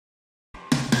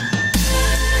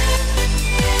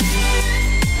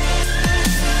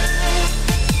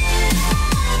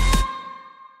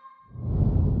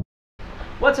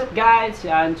what's up guys?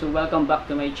 Yan, so welcome back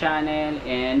to my channel.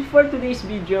 And for today's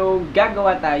video,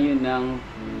 gagawa tayo ng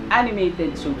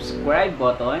animated subscribe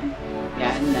button.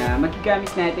 Yan, na magigamit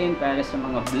natin para sa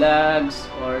mga vlogs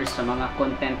or sa mga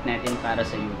content natin para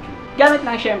sa YouTube. Gamit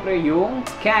lang syempre yung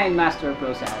Kinemaster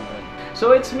Pro sa Android.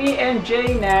 So it's me,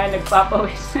 MJ, na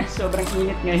nagpapawis na sobrang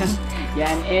init ngayon.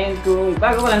 Yan, and kung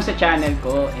bago ka lang sa channel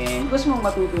ko and gusto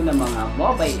mong matuto ng mga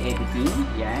mobile editing,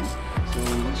 yan. So,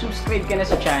 subscribe ka na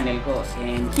sa channel ko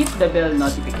and hit the bell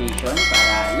notification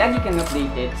para lagi kang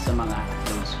updated sa mga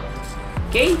uploads ko.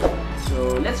 Okay?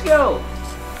 So, let's go!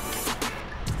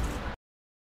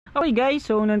 Okay guys,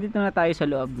 so nandito na tayo sa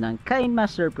loob ng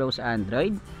Kinemaster Pro sa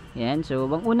Android. Yan, so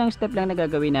ang unang step lang na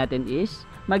gagawin natin is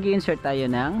mag-insert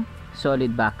tayo ng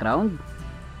solid background.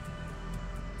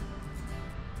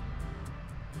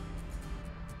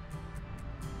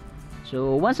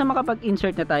 So, once na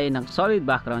makapag-insert na tayo ng solid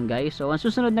background guys, so ang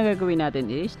susunod na gagawin natin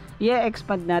is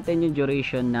i-expand natin yung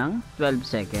duration ng 12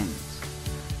 seconds.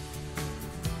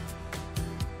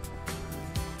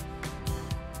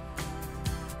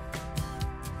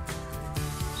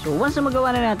 So, once na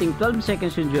magawa na natin 12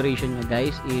 seconds yung duration nyo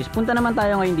guys, is punta naman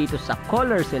tayo ngayon dito sa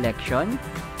color selection.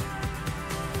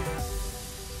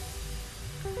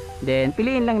 Then,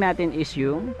 piliin lang natin is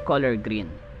yung color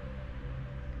green.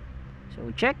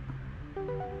 So, check.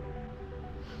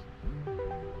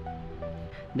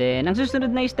 Then, ang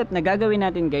susunod na step na gagawin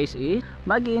natin guys is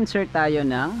mag-insert tayo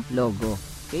ng logo.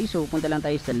 Okay, so punta lang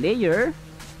tayo sa layer,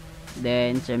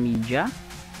 then sa media.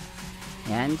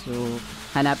 Yan, so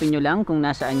hanapin nyo lang kung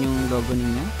nasaan yung logo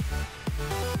ninyo.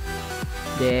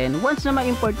 Then, once na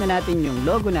ma-import na natin yung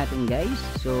logo natin guys,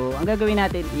 so ang gagawin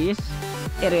natin is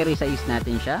i-resize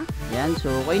natin siya. Yan, so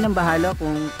kayo nang bahala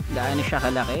kung gaano siya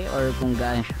kalaki or kung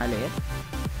gaano siya kaliit.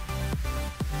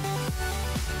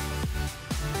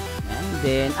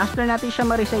 Then, after natin siya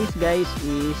ma-resize guys,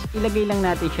 is ilagay lang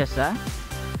natin siya sa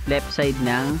left side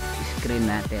ng screen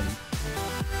natin.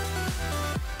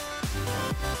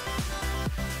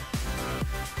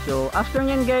 So, after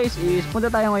nyan guys, is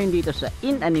punta tayo ngayon dito sa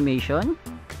in animation.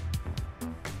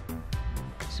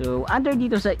 So, under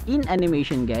dito sa in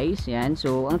animation guys, yan.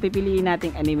 So, ang pipiliin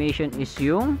nating animation is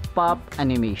yung pop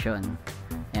animation.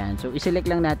 Yan. So, iselect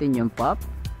lang natin yung pop.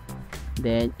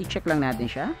 Then, i-check lang natin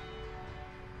siya.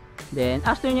 Then,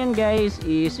 after nyan guys,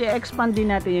 is i-expand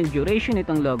din natin yung duration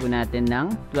itong logo natin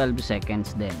ng 12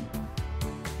 seconds din.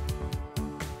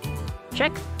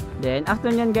 Check! Then, after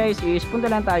nyan guys, is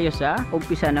punta lang tayo sa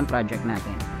umpisa ng project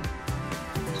natin.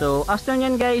 So, after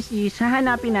nyan guys, is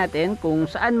hahanapin natin kung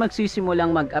saan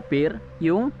magsisimulang mag-appear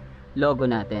yung logo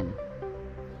natin.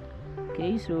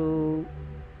 Okay, so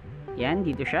yan,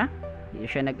 dito siya. Dito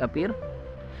siya nag-appear.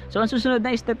 So, ang susunod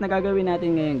na step na gagawin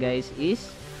natin ngayon guys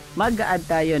is mag-add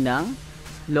tayo ng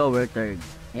lower third.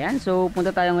 Ayan, so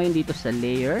punta tayo ngayon dito sa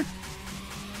layer.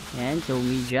 Ayan, so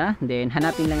media. Then,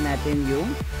 hanapin lang natin yung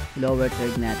lower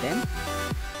third natin.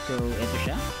 So, ito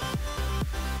siya.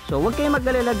 So, huwag kayong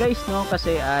mag-alala guys, no?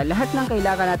 Kasi lahat ng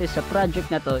kailangan natin sa project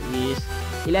na to is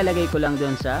ilalagay ko lang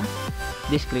doon sa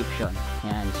description.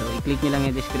 Ayan, so i-click nyo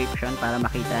lang yung description para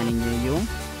makita ninyo yung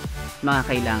mga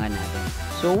kailangan natin.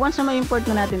 So, once na ma-import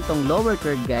na natin tong lower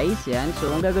third guys, yan. So,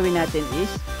 ang gagawin natin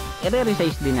is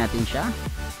i-resize din natin siya.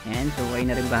 Yan. So, kayo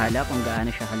na rin bahala kung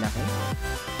gaano siya kalaki.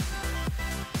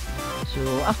 So,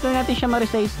 after natin siya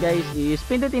ma-resize guys, is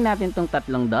pindutin natin tong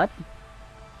tatlong dot.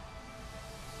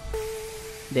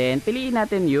 Then, piliin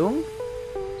natin yung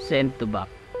send to back.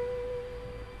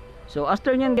 So,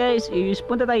 after nyan guys, is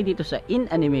punta tayo dito sa in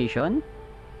animation.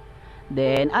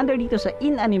 Then, under dito sa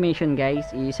in animation guys,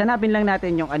 is hanapin lang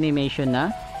natin yung animation na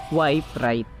wipe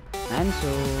right. And so,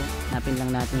 hanapin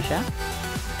lang natin siya.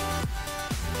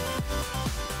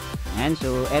 And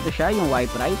so, eto siya, yung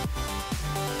wipe right.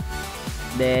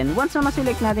 Then, once na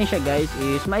ma-select natin siya guys,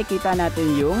 is makikita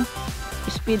natin yung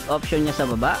speed option niya sa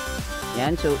baba.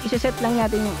 Yan, so, isa-set lang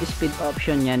natin yung speed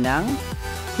option niya ng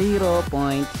 0.7.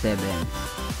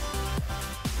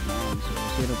 Yan, so,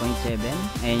 0.7.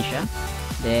 Ayan siya.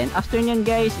 Then, after nyan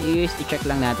guys, is i-check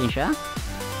lang natin siya.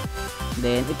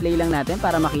 Then, i-play lang natin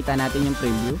para makita natin yung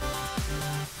preview.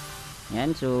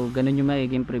 Yan, so, ganun yung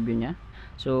magiging preview niya.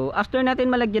 So, after natin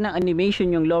malagyan ng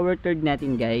animation yung lower third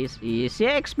natin guys, is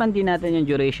i-expand din natin yung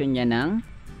duration niya ng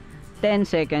 10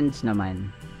 seconds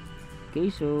naman. Okay,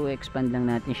 so, expand lang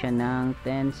natin siya ng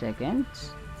 10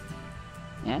 seconds.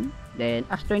 Yan. Then,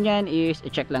 after nyan is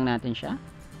i-check lang natin siya.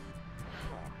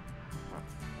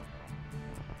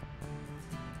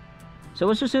 So,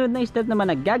 susunod na step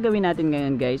naman na gagawin natin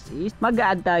ngayon guys is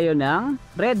mag-add tayo ng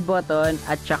red button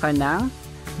at saka ng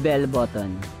bell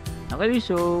button. Okay,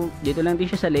 so dito lang din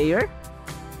siya sa layer.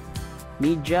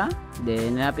 media,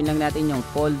 then hanapin lang natin yung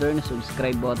folder na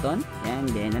subscribe button, yan,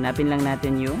 then hanapin lang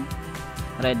natin yung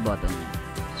red button.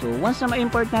 So once na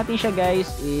ma-import natin siya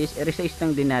guys, is resize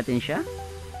lang din natin siya.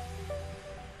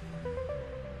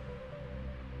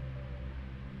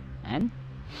 And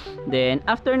then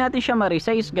after natin siya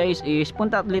ma-resize guys, is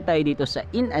punta ulit tayo dito sa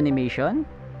in animation.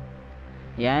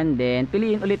 Yan, then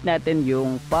piliin ulit natin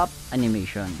yung pop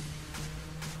animation.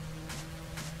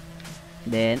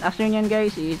 Then after nyan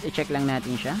guys, is i-check lang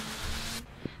natin siya.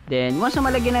 Then once na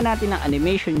malagyan na natin ng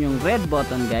animation yung red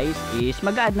button guys, is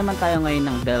mag-add naman tayo ngayon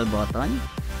ng bell button.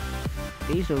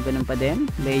 Okay, so ganun pa din,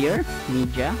 layer,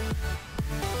 media.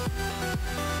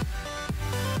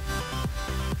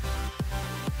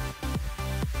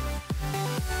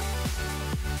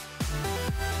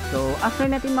 So after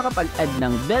natin makapag-add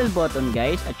ng bell button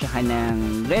guys at saka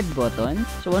ng red button,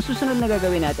 so ang susunod na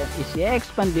gagawin natin is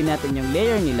i-expand din natin yung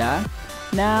layer nila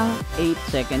ng 8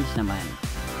 seconds naman.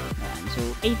 Yan, so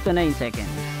 8 to 9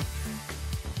 seconds.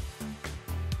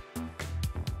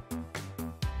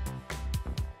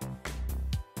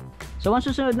 So ang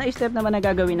susunod na step naman na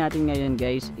gagawin natin ngayon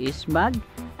guys is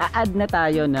mag-a-add na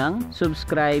tayo ng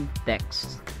subscribe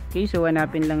text. Okay, so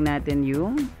hanapin lang natin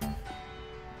yung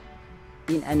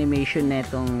in animation na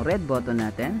itong red button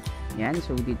natin. Yan,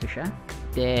 so dito siya.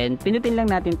 Then pinutin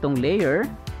lang natin tong layer.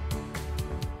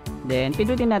 Then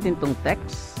pinutin natin tong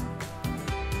text.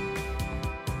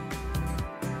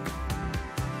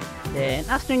 Then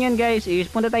after nyan guys is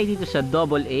punta tayo dito sa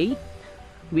AA,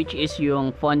 which is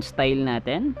yung font style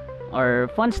natin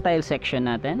or font style section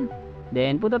natin.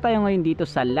 Then punta tayo ngayon dito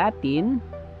sa Latin.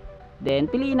 Then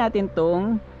piliin natin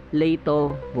tong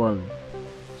Lato Bold.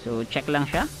 So check lang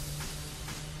siya.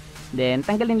 Then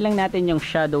tanggalin lang natin yung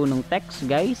shadow ng text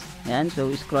guys. Yan, so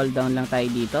scroll down lang tayo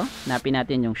dito. Hanapin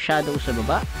natin yung shadow sa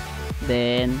baba.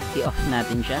 Then i-off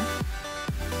natin siya.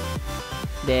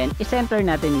 Then i-center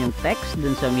natin yung text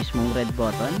dun sa mismong red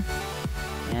button.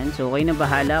 Yan, so kayo na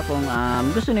bahala kung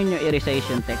gusto niyo i-resize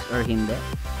yung text or hindi.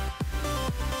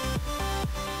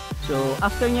 So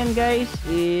after nyan guys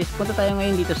is punta tayo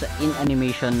ngayon dito sa in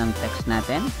animation ng text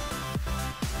natin.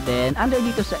 Then under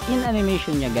dito sa in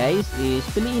animation nya guys is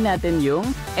piliin natin yung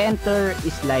enter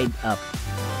slide up.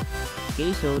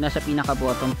 Okay, so nasa pinaka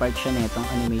bottom part siya nitong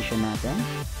animation natin.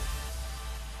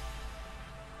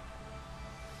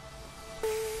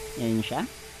 Yan siya.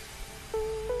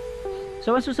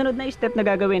 So ang susunod na step na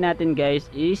gagawin natin guys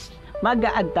is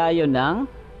mag-a-add tayo ng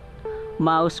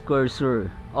mouse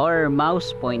cursor or mouse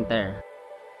pointer.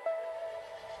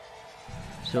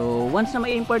 So once na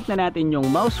ma-import na natin yung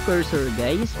mouse cursor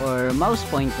guys or mouse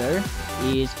pointer,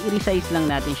 is i-resize lang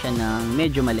natin siya ng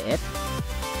medyo maliit.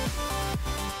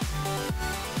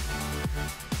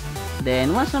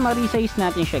 Then once na ma-resize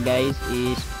natin siya guys,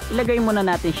 is ilagay muna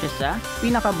natin siya sa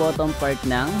pinaka bottom part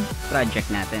ng project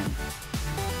natin.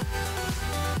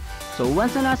 So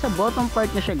once na nasa bottom part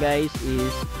na siya guys,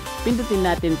 is pindutin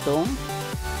natin tong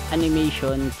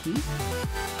animation key.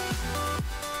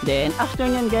 Then after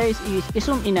nyan guys is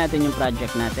i-zoom in natin yung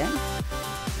project natin.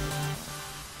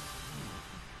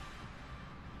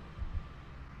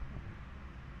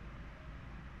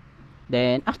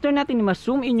 Then after natin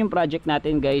ma-zoom in yung project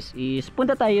natin guys is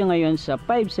punta tayo ngayon sa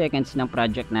 5 seconds ng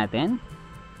project natin.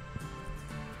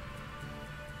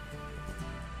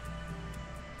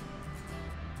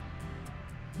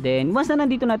 Then once na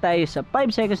nandito na tayo sa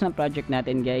 5 seconds ng project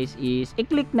natin guys is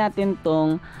i-click natin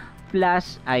tong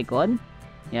plus icon.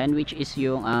 Yan, which is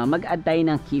yung mag-add tayo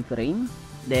ng keyframe.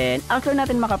 Then after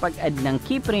natin makapag-add ng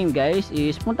keyframe guys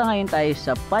is punta ngayon tayo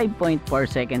sa 5.4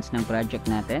 seconds ng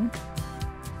project natin.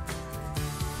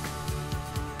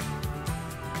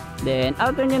 Then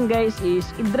after nyan guys is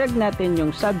i-drag natin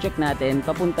yung subject natin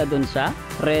papunta dun sa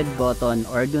red button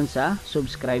or dun sa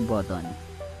subscribe button.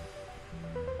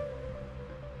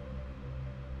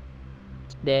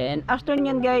 Then after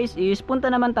nyan guys is punta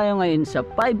naman tayo ngayon sa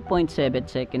 5.7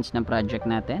 seconds ng project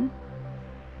natin.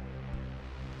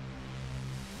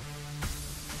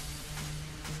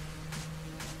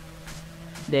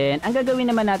 Then ang gagawin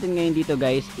naman natin ngayon dito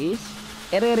guys is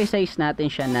i-resize natin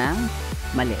siya ng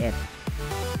maliit.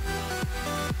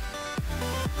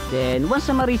 Then once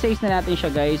na ma-resize na natin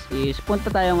siya guys is punta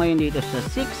tayo ngayon dito sa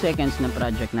 6 seconds ng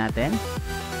project natin.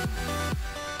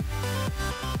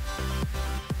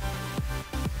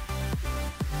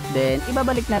 Then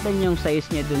ibabalik natin yung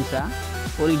size niya dun sa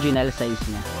original size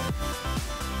niya.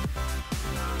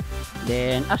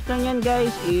 Then after nyan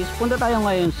guys is punta tayo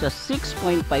ngayon sa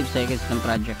 6.5 seconds ng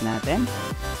project natin.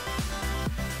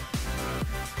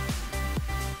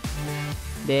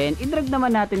 Then i-drag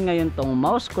naman natin ngayon tong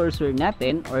mouse cursor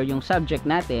natin or yung subject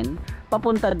natin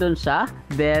papunta dun sa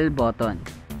bell button.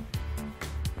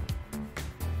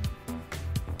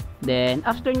 Then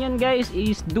after nyan guys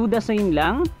is do the same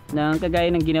lang ng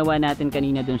kagaya ng ginawa natin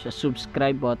kanina dun sa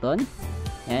subscribe button.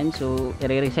 And so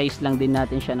i-resize lang din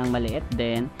natin siya ng maliit,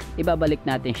 then ibabalik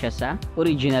natin siya sa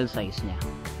original size niya.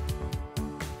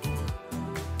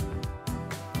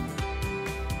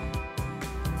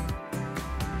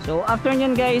 So after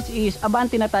nyan guys is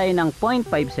abante na tayo ng 0.5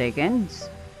 seconds.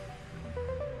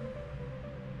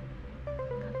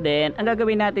 Then ang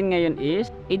gagawin natin ngayon is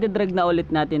i-drag na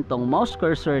ulit natin tong mouse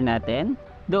cursor natin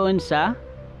doon sa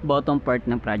bottom part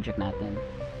ng project natin.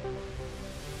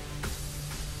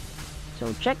 So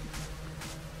check.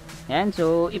 Yan,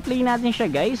 so i-play natin siya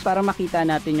guys para makita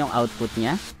natin yung output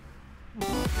niya.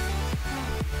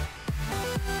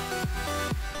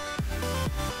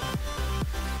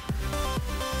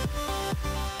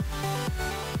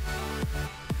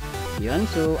 Yun,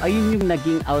 so ayun yung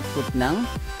naging output ng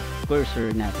cursor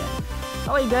natin.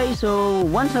 Okay guys, so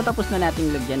once natapos na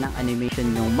natin lagyan ng animation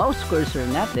yung mouse cursor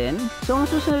natin, so ang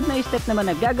susunod na step naman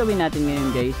na gagawin natin ngayon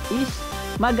guys is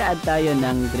mag-add tayo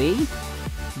ng gray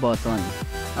button.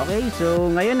 Okay,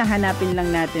 so ngayon nahanapin lang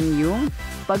natin yung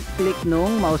pag-click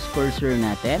nung mouse cursor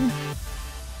natin.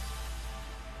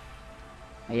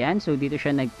 Ayan, so dito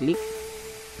siya nag-click.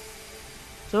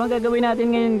 So ang gagawin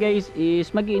natin ngayon guys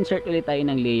is mag-insert ulit tayo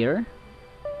ng layer.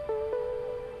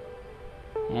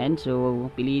 And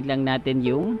so piliin lang natin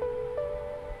yung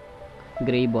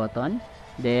gray button.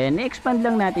 Then expand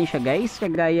lang natin siya guys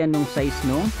kagaya nung size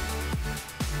nung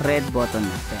red button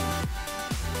natin.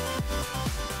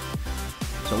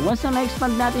 So once na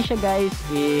na-expand natin siya guys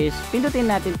is pindutin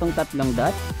natin tong tatlong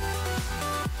dot.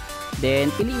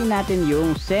 Then piliin natin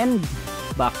yung send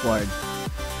backward.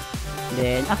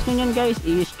 Then after nyan guys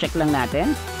is check lang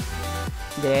natin.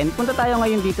 Then punta tayo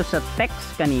ngayon dito sa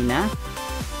text kanina.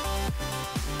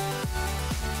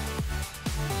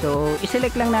 So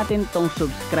i-select lang natin tong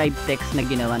subscribe text na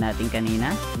ginawa natin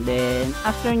kanina. Then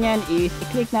after nyan is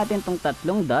i-click natin tong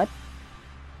tatlong dot.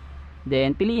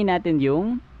 Then piliin natin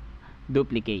yung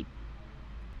duplicate.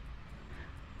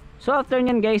 So after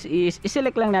nyan guys is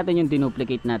i-select lang natin yung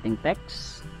dinuplicate nating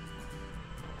text.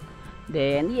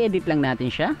 Then i-edit lang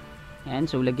natin siya. Yan,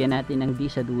 so lagyan natin ng D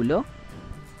sa dulo.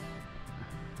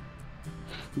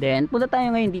 Then punta tayo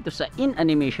ngayon dito sa in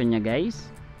animation nya guys.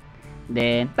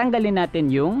 Then tanggalin natin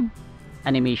yung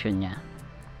animation nya.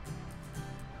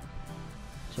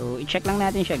 So i-check lang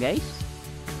natin siya guys.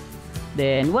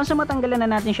 Then once na matanggalan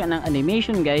na natin siya ng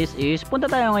animation guys is punta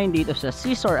tayo ngayon dito sa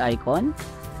scissor icon.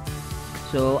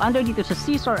 So under dito sa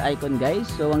scissor icon guys,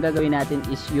 so ang gagawin natin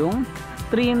is yung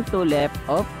trim to left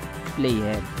of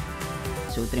playhead.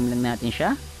 So trim lang natin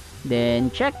siya.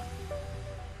 Then check.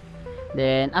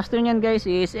 Then after nyan guys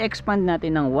is expand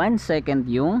natin ng 1 second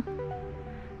yung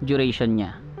duration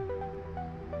nya.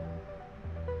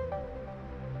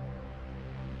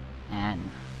 And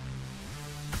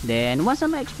then once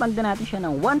na ma-expand na natin siya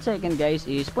ng 1 second guys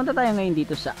is punta tayo ngayon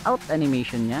dito sa out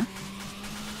animation nya.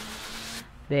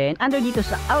 Then under dito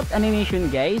sa out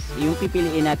animation guys, yung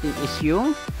pipiliin natin is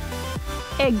yung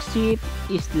exit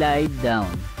slide down.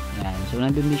 Yan. So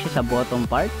nandun din siya sa bottom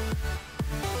part.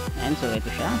 And so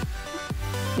ito siya.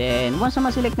 Then once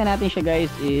na ma-select na natin siya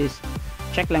guys is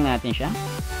check lang natin siya.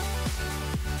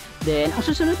 Then ang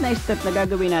susunod na step na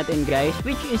gagawin natin guys,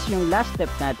 which is yung last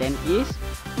step natin, is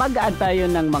mag-add tayo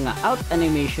ng mga out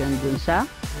animation dun sa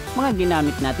mga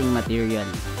ginamit nating material.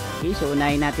 Okay, so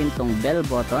unahin natin tong bell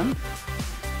button.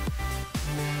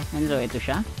 And so ito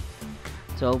siya.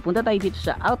 So punta tayo dito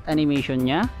sa out animation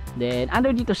nya. Then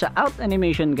under dito sa out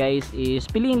animation guys is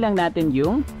piliin lang natin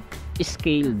yung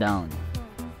scale down.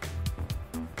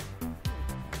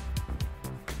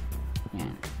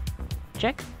 Yan.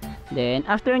 Check. Then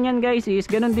after nyan guys is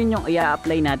ganun din yung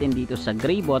i-apply natin dito sa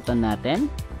gray button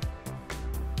natin.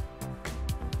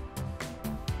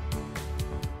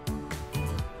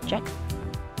 Check.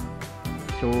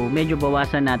 So medyo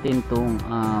bawasan natin tong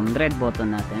red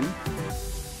button natin.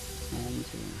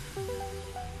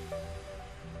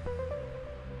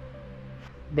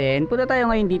 Then punta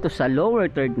tayo ngayon dito sa lower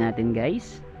third natin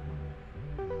guys.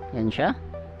 Yan siya.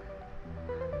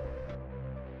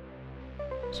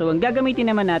 So ang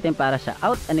gagamitin naman natin para sa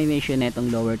out animation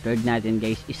netong lower third natin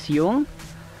guys is yung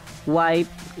wipe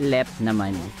left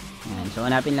naman. Yan. So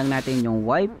hanapin lang natin yung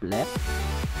wipe left.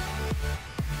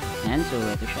 Yan. So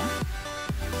ito siya.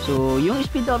 So yung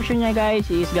speed option niya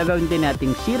guys is gagawin din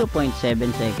natin 0.7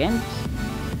 seconds.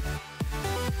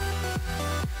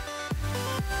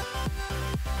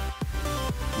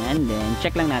 And then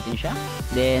check lang natin siya.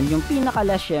 Then yung pinaka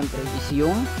last syempre is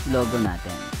yung logo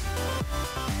natin.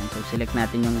 And so select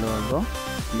natin yung logo.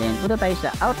 Then punta tayo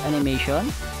sa out animation.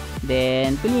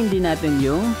 Then piliin din natin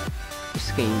yung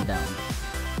scale down.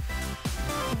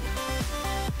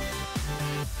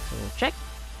 So check.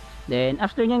 Then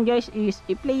after nyan guys is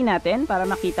i-play natin para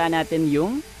makita natin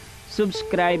yung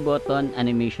subscribe button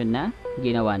animation na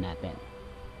ginawa natin.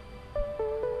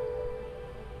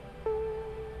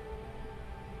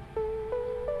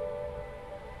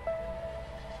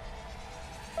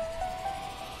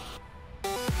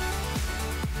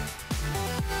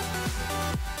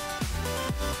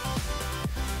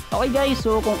 Okay guys,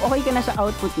 so kung okay ka na sa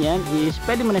output niyan is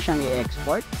pwede mo na siyang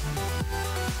i-export.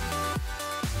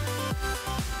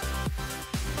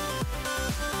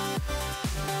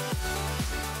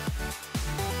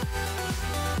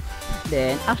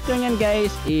 Then after nyan guys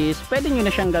is pwede nyo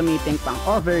na siyang gamitin pang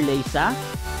overlay sa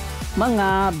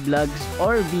mga vlogs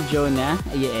or video na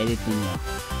i-edit niyo.